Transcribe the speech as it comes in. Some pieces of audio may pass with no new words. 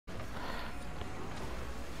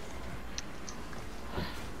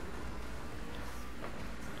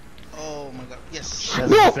Yes.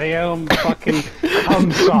 Shazam fucking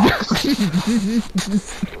cum socks.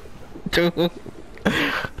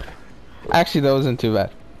 Actually, that wasn't too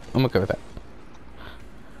bad. I'm okay with that.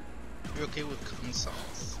 You're okay with cum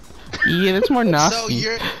socks. Yeah, that's more nasty.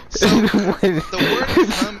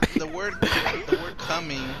 The word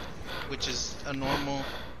coming, which is a normal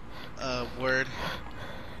word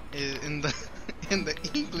in the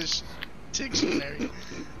English dictionary,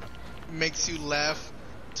 makes you laugh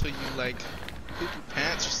till you like poop your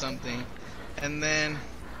pants or something, and then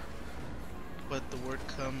but the word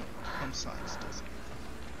cum socks doesn't.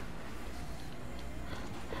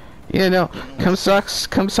 Yeah, no, cum socks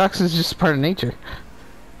is just part of nature.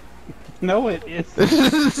 No, it is. Do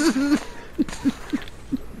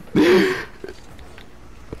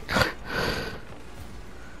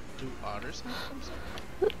otters have cum socks?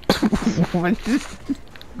 What?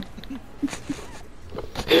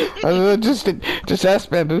 Just ask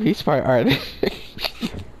Bamboo. He's part art.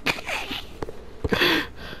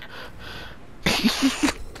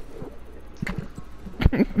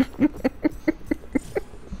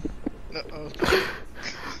 Uh-oh.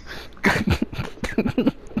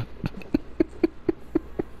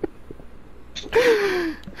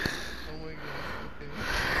 Oh my god.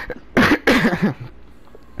 Okay.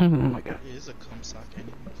 Oh my god. It is a cum sock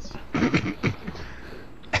anyways.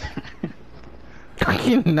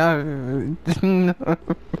 No.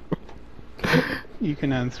 You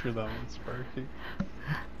can answer that one, Sparky.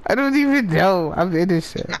 I don't even know. I'm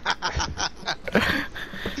innocent. I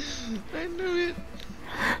knew it.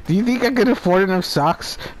 Do you think I could afford enough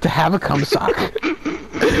socks to have a cum sock?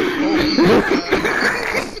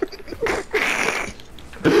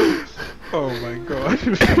 Oh my god. Oh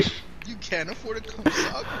my god. You can't afford a cum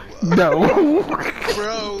sock? No.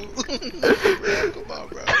 Bro. Come on,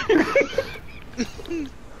 bro.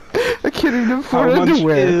 I can't even afford How much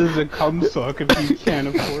underwear. is a cum sock if you can't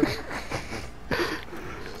afford it?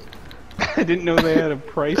 I didn't know they had a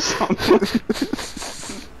price on them.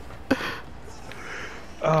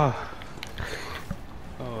 Oh.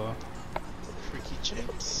 Freaky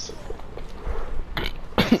chicks. Oh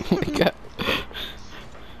my god.